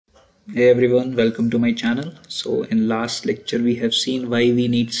Hey everyone, welcome to my channel. So in last lecture we have seen why we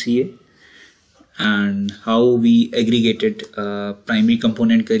need CA and how we aggregated primary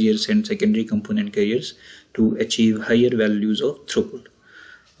component carriers and secondary component carriers to achieve higher values of throughput.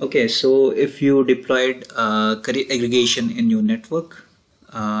 Okay, so if you deployed carrier aggregation in your network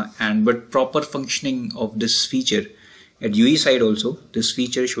but proper functioning of this feature at UE side also, this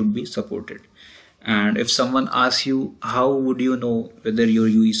feature should be supported. And if someone asks you how would you know whether your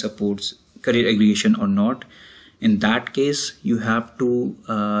UE supports carrier aggregation or not, in that case you have to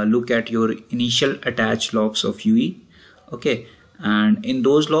look at your initial attached logs of UE. Okay, and in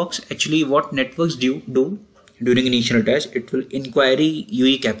those logs actually what networks do during initial attach, it will inquiry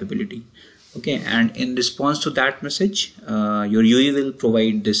UE capability. Okay, and in response to that message your UE will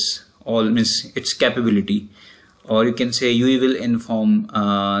provide this all means its capability, or you can say UE will inform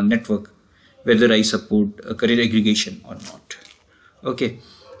network whether I support carrier aggregation or not. Okay,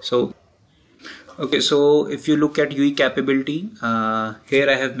 so if you look at UE capability, here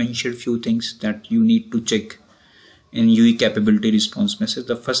I have mentioned few things that you need to check in UE capability response message.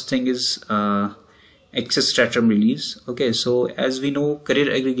 The first thing is access stratum release. Okay, so as we know,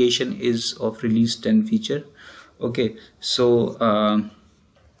 carrier aggregation is of release 10 feature. Okay, so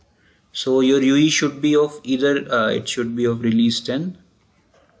your UE should be of either it should be of release 10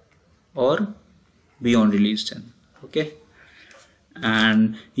 or beyond release 10. Okay,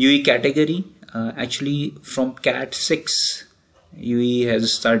 and UE category, actually from cat 6 UE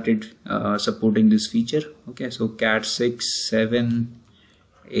has started supporting this feature. Okay, so cat 6, 7,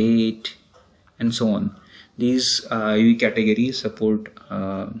 8 and so on, these UE categories supports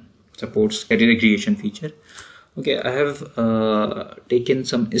carrier aggregation feature. Okay, I have taken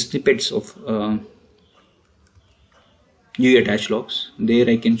some snippets of UE attach logs. There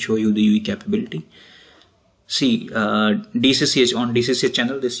I can show you the UE capability. See, DCCH on DCCH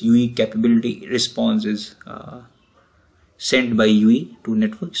channel, this UE capability response is sent by UE to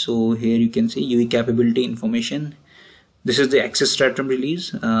network. So here you can see UE capability information. This is the access stratum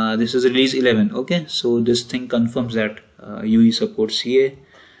release. This is release 11. Okay, so this thing confirms that UE supports CA,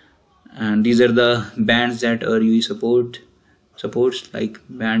 and these are the bands that our UE supports, like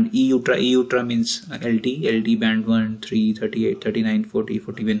band E ultra. E ultra means LT band 1, 3, 38, 39, 40,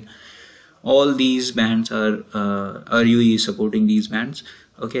 41. All these bands are UE supporting these bands.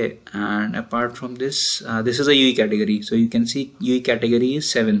 Okay, and apart from this, this is a UE category. So you can see UE category is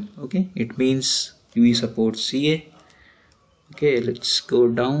 7. Okay, it means UE supports CA. Okay, let's go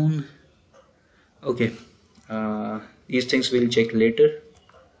down. Okay, these things we'll check later.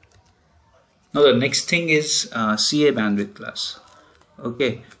 Now the next thing is CA bandwidth class.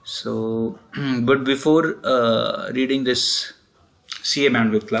 Okay, so but before reading this CA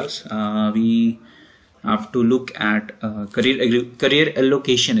bandwidth class, we have to look at carrier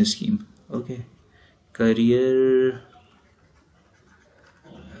allocation scheme. Okay, carrier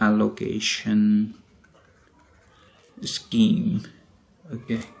allocation scheme.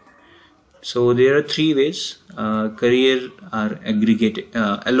 Okay, so there are three ways carrier are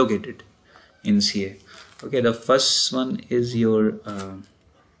allocated in CA. Okay, the first one is your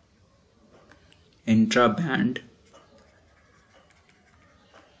intra band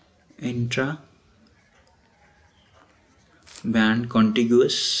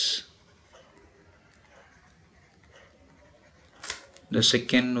contiguous. The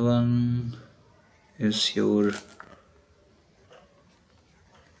second one is your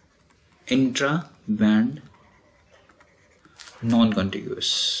intra band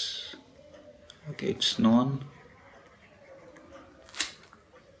non-contiguous. Okay, it's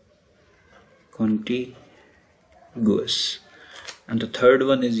non-contiguous. And the third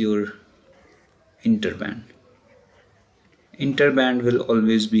one is your interband. Interband will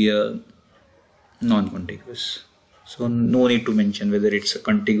always be a non-contiguous, so no need to mention whether it's a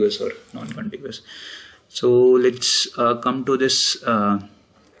contiguous or non-contiguous. So let's come to this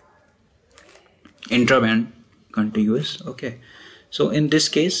intraband contiguous. Okay, so in this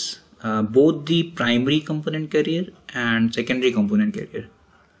case both the primary component carrier and secondary component carrier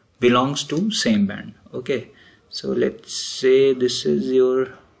belongs to same band. Okay, so let's say this is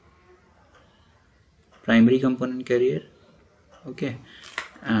your primary component carrier. Okay,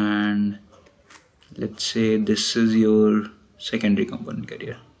 and let's say this is your secondary component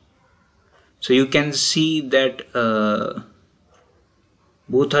carrier. So you can see that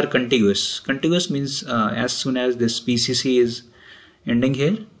both are contiguous. Contiguous means as soon as this PCC is ending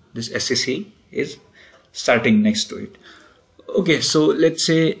here, this SCC is starting next to it. Okay, so let's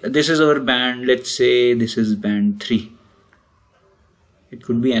say this is our band. Let's say this is band 3. It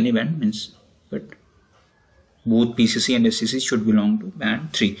could be any band, means, but both PCC and SCC should belong to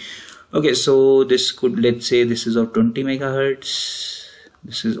band 3. Okay, so this could, let's say this is of 20 megahertz,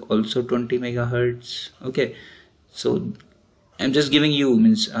 this is also 20 megahertz. Okay, so I'm just giving you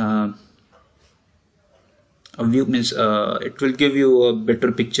means a view, means it will give you a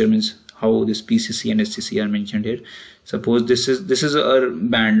better picture, means how this PCC and SCC are mentioned here. Suppose this is our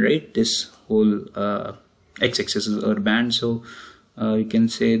band, right? This whole x-axis is our band, so you can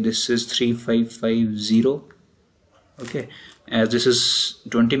say this is 3550. Okay, as this is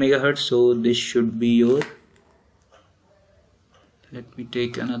 20 megahertz, so this should be your, let me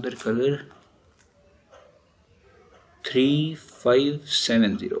take another color,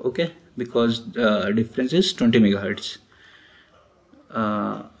 3570. okay, because the difference is 20 megahertz.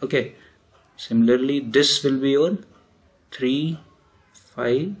 Okay, similarly this will be your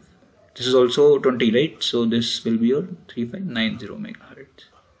 35, this is also 20, right? So this will be your 3590 megahertz.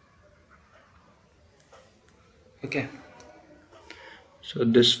 Okay, so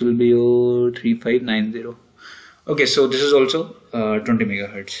this will be your 3590. Okay, so this is also 20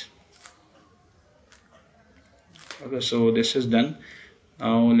 megahertz. Okay, so this is done.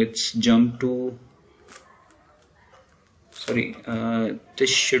 Now let's jump to, sorry, this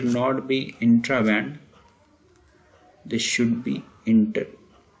should not be intra band, this should be inter.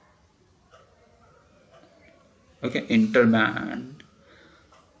 Okay, interband.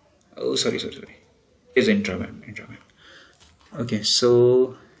 Oh, sorry, is intraband. Okay,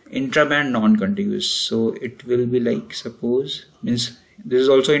 so intraband non-contiguous, so it will be like, suppose, means this is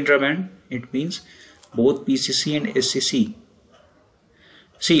also intraband, it means both PCC and SCC.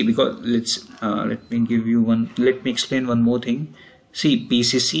 See, because let me explain one more thing. See,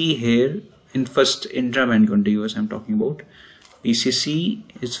 PCC here in first intraband contiguous I'm talking about, PCC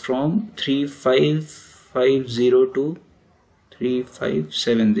is from 3550 to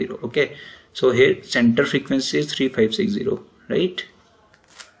 3570. okay, so here center frequency is 3560, right?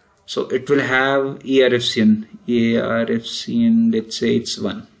 So it will have ARFCN, let's say it's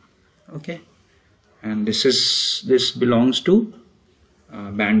 1. Okay, and this belongs to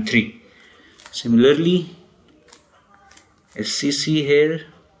band 3. Similarly, SCC here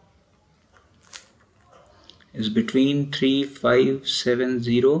is between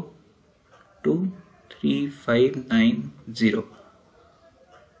 3570 to 3590.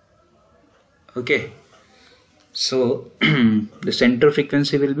 Okay, so the center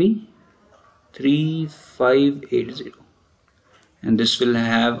frequency will be 3580, and this will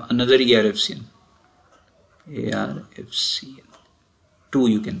have another ARFCN 2,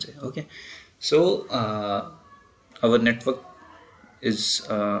 you can say. Okay, so our network is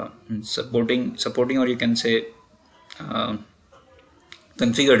supporting, or you can say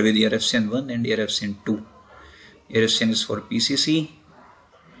configured with ARFCN 1 and ARFCN 2. ARFCN is for PCC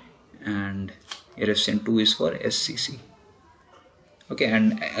and ARFCN 2 is for SCC. Okay,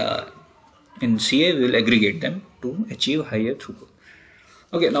 and in CA we will aggregate them to achieve higher throughput.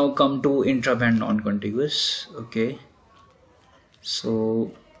 Okay, now come to intraband non-contiguous. Okay,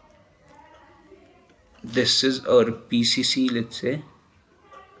 so this is our PCC, let's say,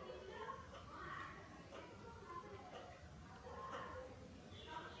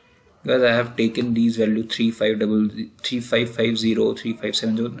 because I have taken these value 3550,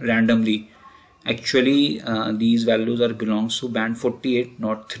 3570 randomly. Actually these values are belongs to band 48,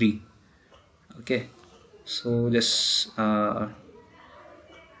 not 3. Okay, so this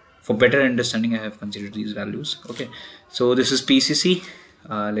for better understanding I have considered these values. Okay, so this is PCC,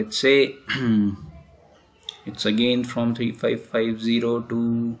 let's say it's again from 3550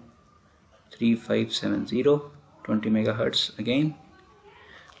 to 3570, 20 megahertz again.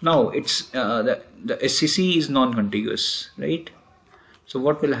 Now it's the SCC is non-contiguous, right? So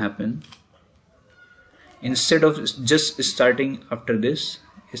what will happen, instead of just starting after this,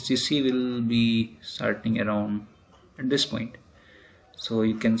 SCC will be starting around at this point. So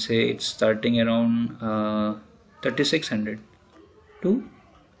you can say it's starting around 3600 to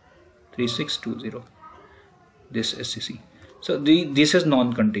 3620, this SCC. So this is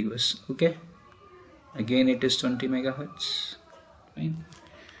non-contiguous. Okay, again it is 20 megahertz. Fine.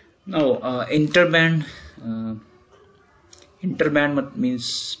 Now interband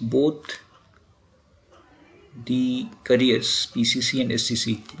means both the carriers PCC and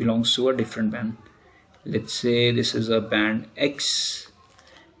SCC belongs to a different band. Let's say this is a band X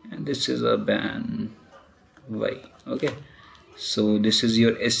and this is a band Y. Okay, so this is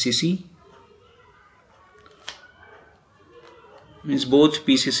your SCC, means both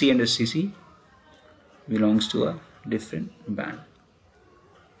PCC and SCC belongs to a different band.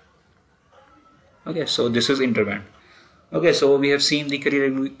 Okay, so this is interband. Okay, so we have seen the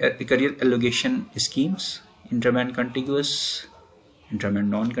carrier allocation schemes: interband contiguous, interband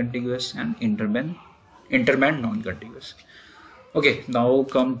non-contiguous, and interband non-contiguous. Okay, now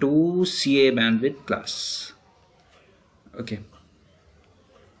come to CA bandwidth class. Okay,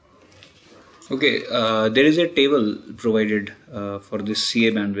 there is a table provided for this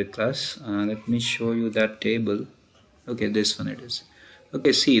CA bandwidth class. Let me show you that table. Okay, this one it is.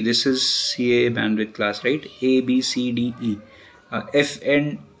 Okay, see, this is CA bandwidth class, right? A, B, C, D, E, F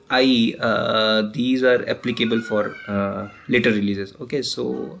and I, these are applicable for later releases. Okay,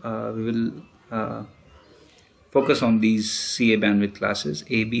 so we will focus on these CA bandwidth classes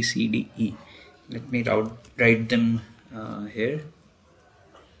A, B, C, D, E. Let me write them here.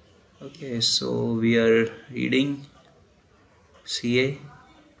 Okay, so we are reading CA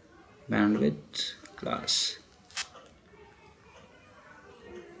bandwidth class.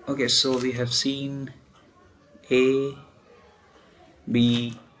 Okay, so we have seen A,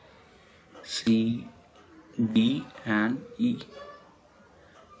 B, C, D and E.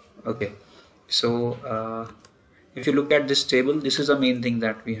 Okay, so if you look at this table, this is the main thing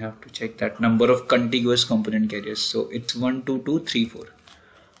that we have to check, that number of contiguous component carriers. So it's 1, 2, 2, 3, 4.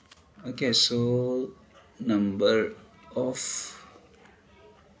 Okay, so number of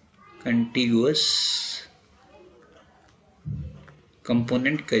contiguous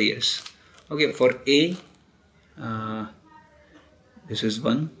component carriers. Okay, for A this is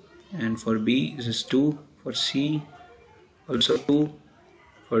 1, and for B this is 2, for C also 2,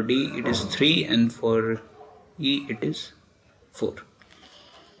 for D it is 3, and for E it is 4.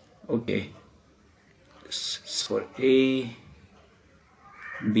 Okay, this is for A,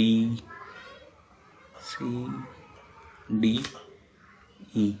 B, C, D,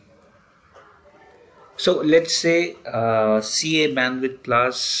 E. So let's say CA bandwidth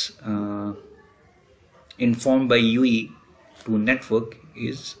class informed by UE to network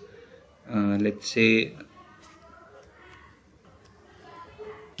is let's say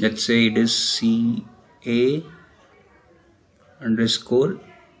it is CA underscore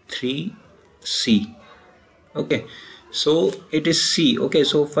 3C. Okay, so it is C. Okay,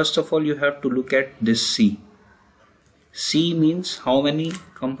 so first of all you have to look at this C. C means how many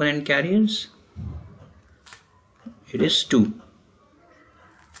component carriers? It is 2.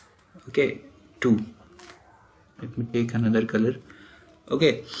 Okay, 2. Let me take another color.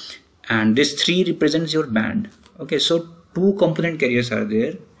 Okay, and this 3 represents your band. Okay, so 2 component carriers are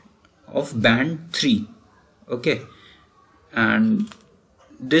there of band 3. Okay, and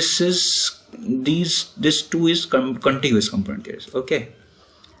this 2 is contiguous component carriers. Okay,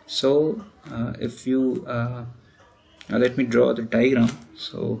 so if you now let me draw the diagram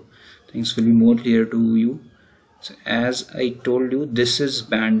so things will be more clear to you. So as I told you, this is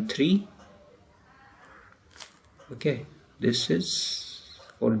band 3. Okay, this is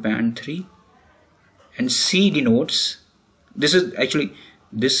for band 3, and C denotes, this is actually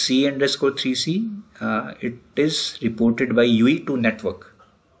this C underscore 3C, it is reported by UE to network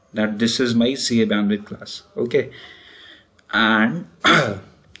that this is my CA bandwidth class. Okay, and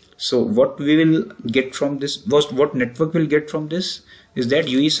so what we will get from this, what network will get from this is that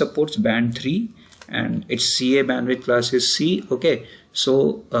UE supports band 3 and its CA bandwidth class is C. Okay,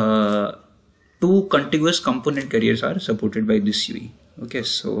 so 2 contiguous component carriers are supported by this UE. Okay,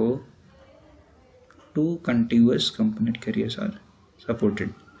 so 2 contiguous component carriers are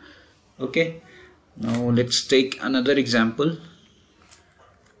supported. Okay, now let's take another example.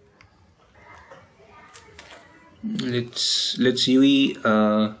 Let's UE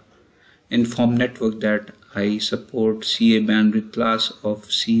inform network that I support CA bandwidth class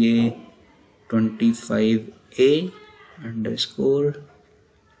of CA 25A underscore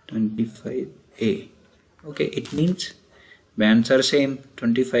 25A. Okay, it means bands are same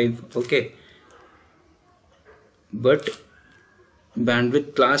 25. Okay, but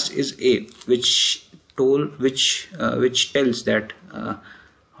bandwidth class is A, which tells that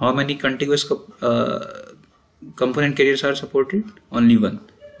how many contiguous component carriers are supported. Only 1.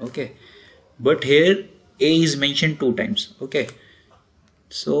 Okay, but here A is mentioned 2 times. Okay,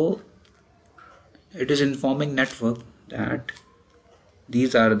 so it is informing network that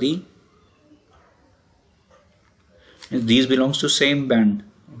these belongs to same band.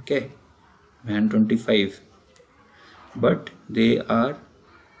 Okay, band 25, but they are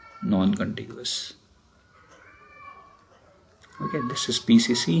non-contiguous. Okay, this is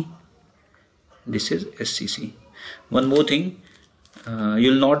PCC, this is SCC. One more thing,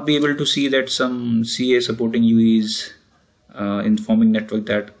 you'll not be able to see that some CA supporting UE is informing network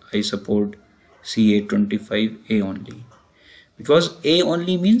that I support CA25A only, because A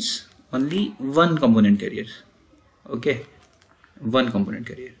only means only 1 component carrier. Okay, 1 component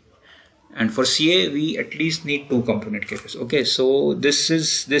carrier. and for CA we at least need 2 component carriers. Okay, so this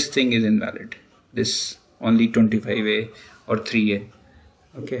thing is invalid, this only 25A or 3A.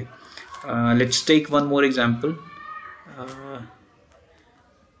 Okay, let's take one more example.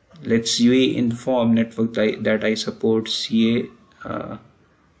 Let's UE inform network that I support CA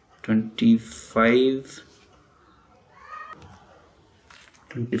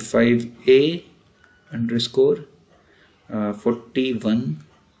 25A underscore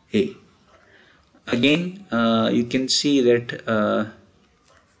 41A. Again, you can see that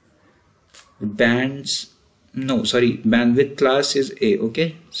bandwidth class is A.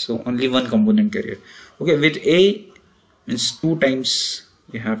 Okay, so only 1 component carrier. Okay, with A means 2 times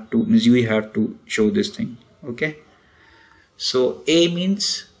you have to show this thing. Okay, so A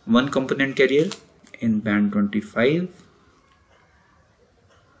means 1 component carrier in band 25,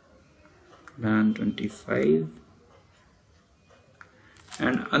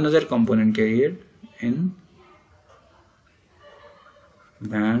 and another component carrier in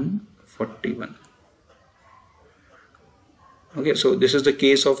band 41. Okay, so this is the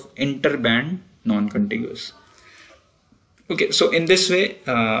case of interband non-contiguous. Okay, so in this way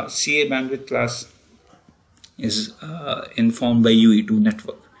CA bandwidth class is informed by UE to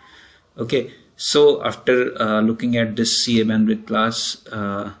network. Okay, so after looking at this CA bandwidth class,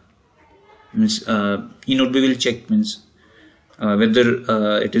 eNodeB will check whether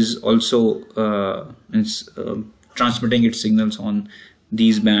it is also transmitting its signals on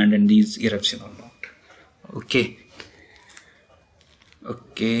these band and these eruption or not. Okay.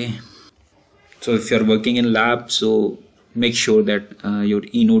 Okay, so if you are working in lab, so make sure that your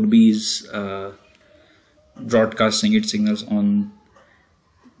eNodeB is broadcasting its signals on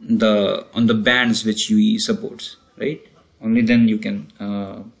the bands which UE supports, right? Only then you can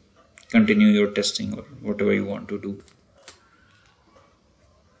continue your testing or whatever you want to do.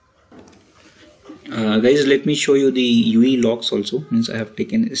 Guys, let me show you the UE logs also. I have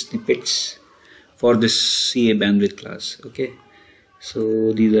taken snippets for this CA bandwidth class. Okay,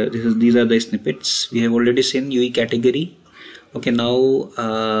 so these are the snippets. We have already seen UE category. Okay, now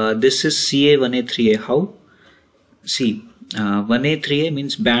this is CA 1A 3A. How? See, 1A 3A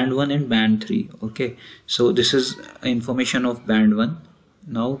means band 1 and band 3. Okay, so this is information of band 1.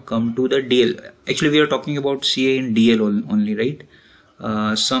 Now come to the DL. Actually we are talking about CA in DL only, right?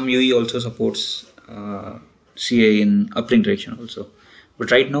 Some UE also supports CA in uplink direction also,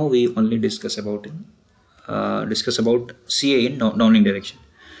 but right now we only discuss about CA in downlink direction.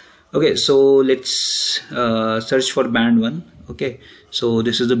 Okay, so let's search for band 1. Okay, so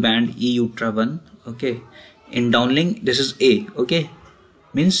this is the band E ultra 1. Okay, in downlink this is A. Okay,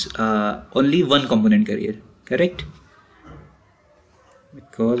 means only 1 component carrier, correct?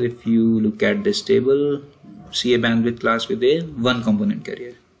 Because if you look at this table, CA bandwidth class with A, 1 component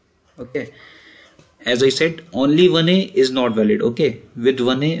carrier. Okay, as I said, only 1A is not valid. Okay, with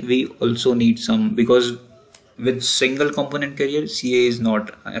 1A we also need some, because with single component carrier CA is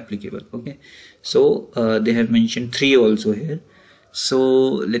not applicable. Okay, so they have mentioned 3 also here.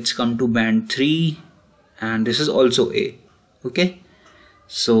 So let's come to band 3, and this is also A. Okay,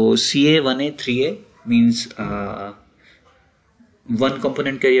 so CA 1A 3A means 1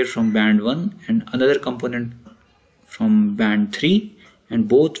 component carrier from band 1 and another component from band 3, and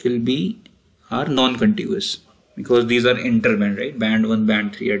both are non-contiguous because these are interband, right? Band 1,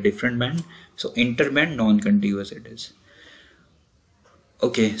 band 3 are different band, so interband non-contiguous it is.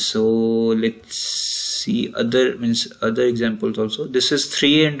 Okay, so let's see other examples also. This is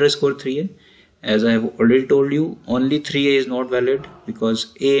 3A underscore 3A. As I have already told you, only 3A is not valid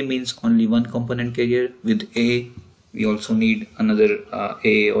because A means only 1 component carrier. With A we also need another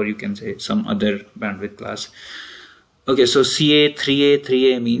A, or you can say some other bandwidth class. Okay, so CA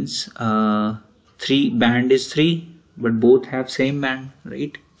 3A means 3 band is 3, but both have same band,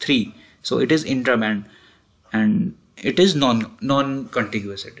 right? 3, so it is intraband and it is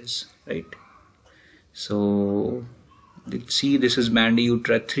non-contiguous, it is, right? So let's see, this is band E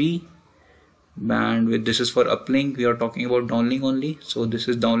ultra 3 bandwidth. This is for uplink. We are talking about downlink only, so this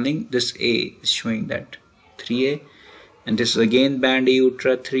is downlink. This A is showing that 3A, and this is again band E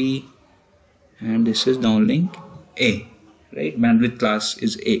ultra 3, and this is downlink A, right? Bandwidth class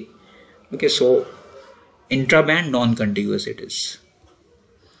is A. Okay, so intraband non-contiguous it is.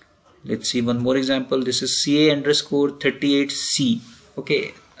 Let's see one more example. This is CA underscore 38C.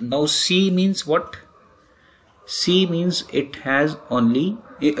 Okay, now C means what? C means it has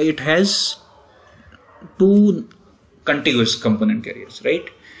 2 contiguous component carriers, right?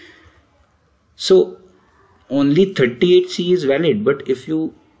 So only 38C is valid, but if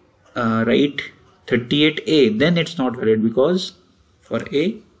you write 38A, then it's not valid, because for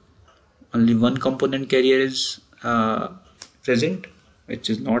A only one component carrier is present, which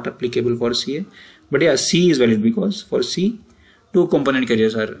is not applicable for CA. But yeah, C is valid because for C, two component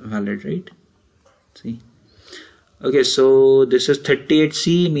carriers are valid, right? See. Okay, so this is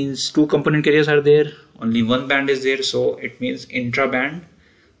 38C, means two component carriers are there, only one band is there, so it means intra-band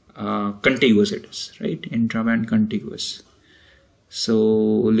contiguous it is, right? Intra-band contiguous. So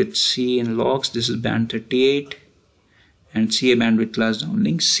let's see in logs, this is band 38 and CA bandwidth class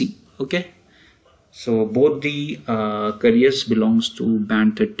downlink C. Okay, so both the carriers belongs to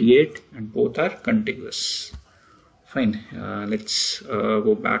band 38 and both are contiguous. Fine, let's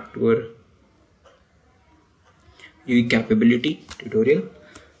go back to our UE capability tutorial.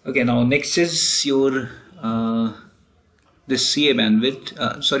 Okay, now next is your this CA bandwidth,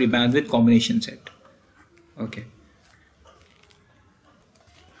 bandwidth combination set. Okay.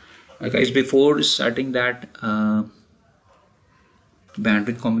 Guys, before starting that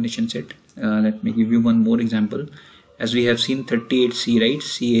bandwidth combination set, let me give you one more example. As we have seen 38C, right?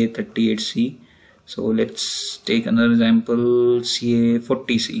 CA 38C. So let's take another example, CA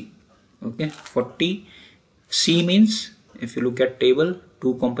 40C. Okay, 40C means, if you look at table,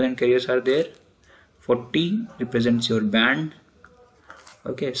 two component carriers are there. 40 represents your band.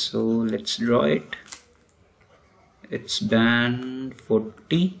 Okay, so let's draw it. It's band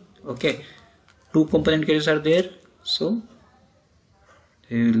 40. Okay, two component carriers are there, so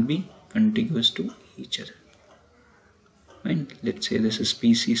they will be contiguous to each other. Fine. Let's say this is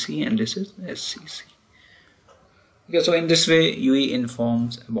PCC and this is SCC. Okay, so in this way UE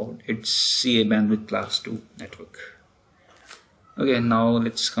informs about its CA bandwidth class 2 network. Okay, now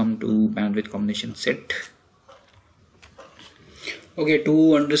let's come to bandwidth combination set. Okay,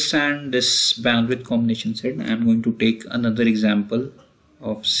 to understand this bandwidth combination set, I am going to take another example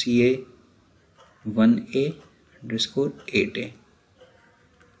of CA 1A underscore 8A.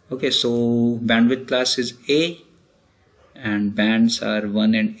 Okay, so bandwidth class is A and bands are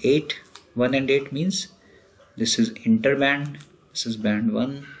 1 and 8. 1 and 8 means this is interband, this is band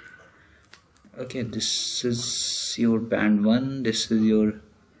 1. Okay, this is your band 1, this is your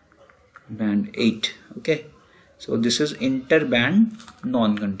band 8. Okay, so this is interband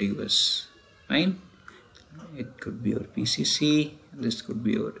non-contiguous. Fine, it could be your PCC, this could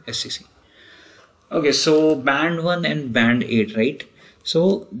be your SCC. Okay, so band 1 and band 8, right?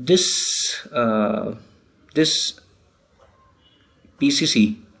 So this this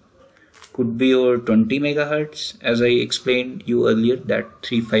PCC could be your 20 megahertz, as I explained you earlier, that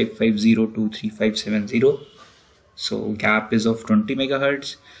 3550 to 3570. So gap is of 20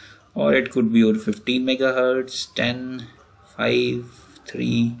 megahertz, or it could be your 15 megahertz, 10, 5,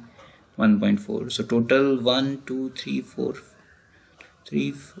 3, 1.4. So total 1, 2, 3, 4,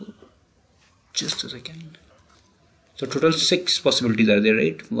 3, 4. Just a second. So total 6 possibilities are there,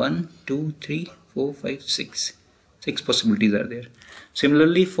 right? 1, 2, 3, 4, 5, 6. 6 possibilities are there.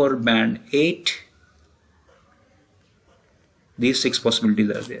 Similarly for band 8, these 6 possibilities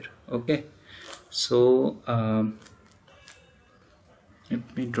are there. Okay, so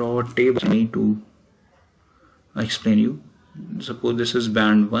let me draw a table to explain you. Suppose this is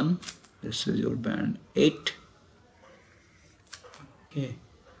band 1, this is your band 8. Okay,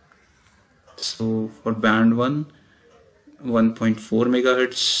 so for band 1, 1.4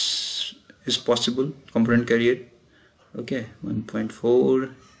 megahertz is possible component carrier. Okay,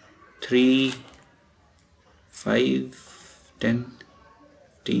 1.4, 3, 5, 10,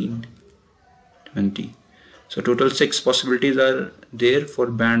 15, 20. So total 6 possibilities are there for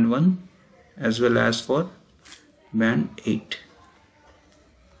band 1 as well as for band 8,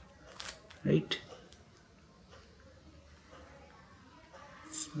 right?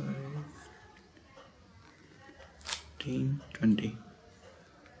 5, 15, 20.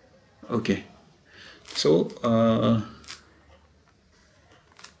 Okay, so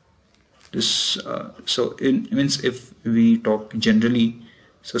so it means if we talk generally,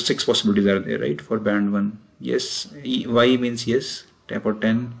 so 6 possibilities are there, right, for band 1. Yes, Y means yes, for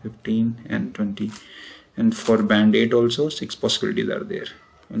 10, 15 and 20. And for band 8 also 6 possibilities are there,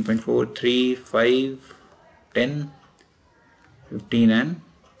 1.4, 3, 5, 10, 15 and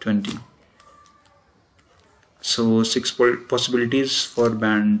 20. So 6 possibilities for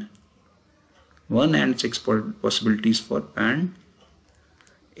band 1 and 6 possibilities for band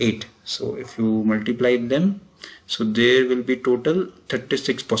 8. So if you multiply them, so there will be total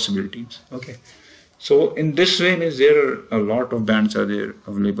 36 possibilities. Okay, so in this way means there are a lot of bands are there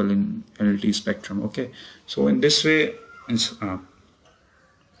available in LTE spectrum. Okay, so in this way means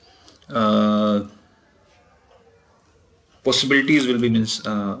possibilities will be means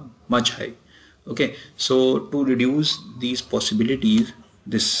much high. Okay, so to reduce these possibilities,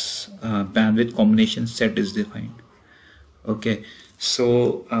 this bandwidth combination set is defined. Okay,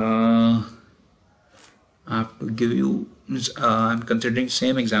 so I have to give you, I'm considering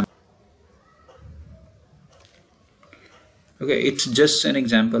same example. Okay, it's just an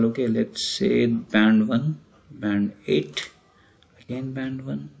example. Okay, let's say band 1, band 8, again band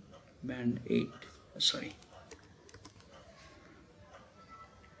 1, band 8, sorry.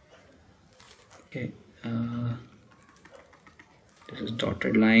 Okay, this is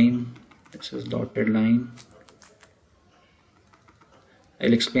dotted line, this is dotted line.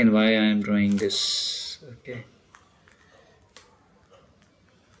 I'll explain why I am drawing this. Okay,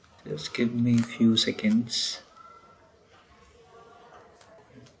 just give me a few seconds.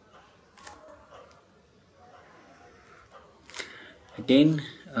 Again,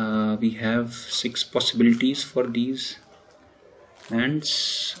 we have 6 possibilities for these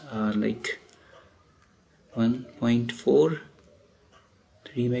bands, like 1.4,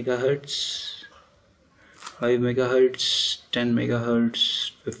 3 megahertz, 5 megahertz, 10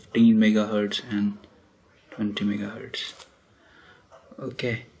 megahertz, 15 megahertz, and 20 megahertz.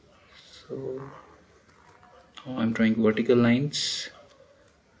 Okay, so now I'm drawing vertical lines.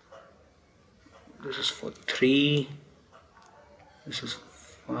 This is for 3, this is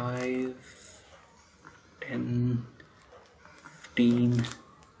 5, 10, 15,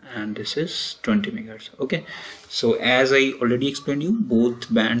 and this is 20 megahertz. Okay, so as I already explained you,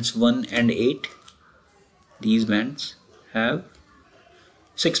 both bands 1 and 8, these bands have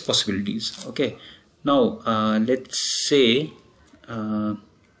 6 possibilities. Okay, now let's say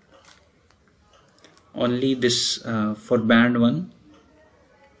only this for band 1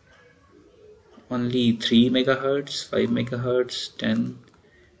 only 3 megahertz, 5 megahertz, 10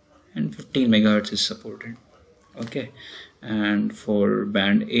 and 15 megahertz is supported. Okay, and for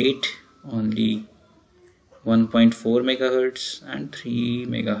band 8 only 1.4 megahertz and 3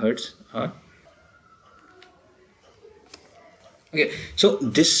 megahertz are. Okay, so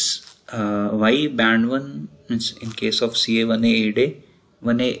this why band 1 means in case of CA 1A,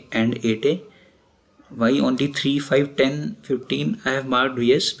 1A and 8A, why only 3, 5, 10, 15 I have marked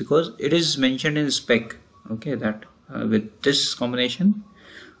yes, because it is mentioned in spec. Okay, that with this combination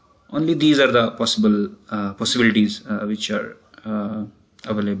only these are the possible possibilities which are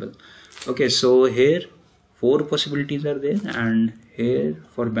available. Okay, so here 4 possibilities are there, and here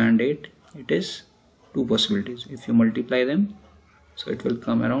for band 8 it is 2 possibilities. If you multiply them, so it will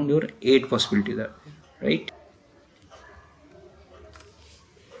come around your 8 possibilities are there, right?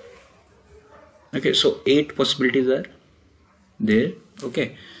 Okay, so 8 possibilities are there.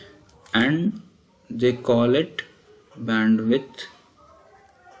 Okay, and they call it bandwidth.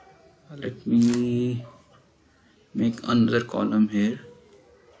 Let me make another column here,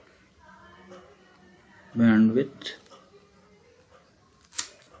 bandwidth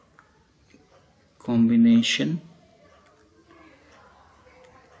combination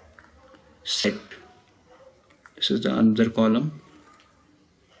set. This is the another column.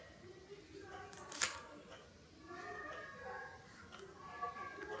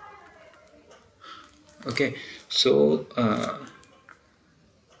 Okay, so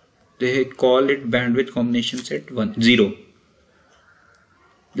they call it bandwidth combination set 0.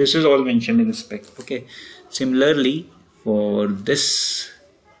 This is all mentioned in the spec. Okay, similarly for this,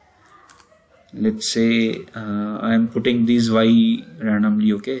 let's say I am putting these y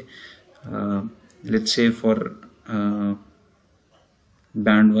randomly. Okay, let's say for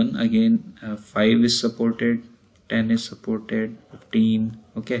band 1 again 5 is supported, 10 is supported, 15.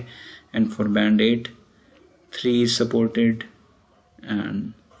 Okay, and for band 8 3 is supported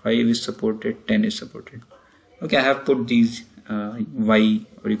and 5 is supported, 10 is supported. Okay, I have put these y,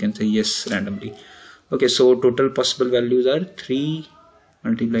 or you can say yes, randomly. Okay, so total possible values are 3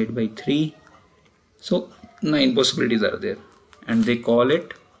 multiplied by 3, so 9 possibilities are there, and they call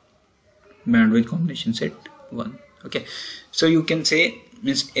it bandwidth combination set 1. Okay, so you can say,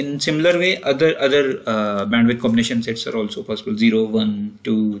 means in similar way other bandwidth combination sets are also possible, 0, 1,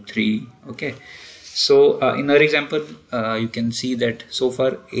 2, 3. Okay, so in our example you can see that so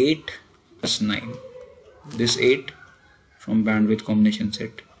far 8 plus 9, this 8 from bandwidth combination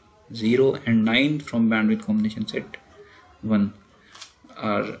set 0 and 9 from bandwidth combination set 1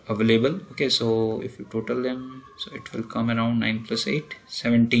 are available. Okay, so if you total them, so it will come around 9 plus 8,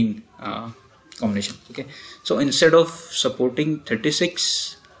 17 combination. Okay, so instead of supporting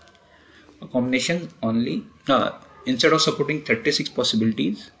 36 combination only, instead of supporting 36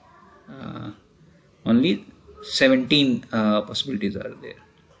 possibilities, only 17 possibilities are there.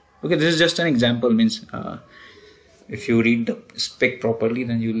 Okay, this is just an example, means if you read the spec properly,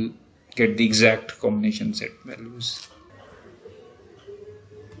 then you will get the exact combination set values.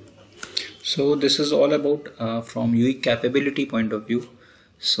 So this is all about from UI capability point of view.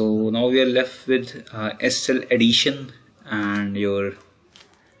 So now we are left with SL addition and your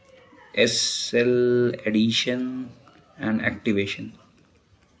SL addition and activation.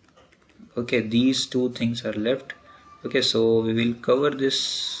 Okay, these two things are left. Okay, so we will cover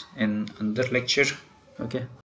this in another lecture. Okay.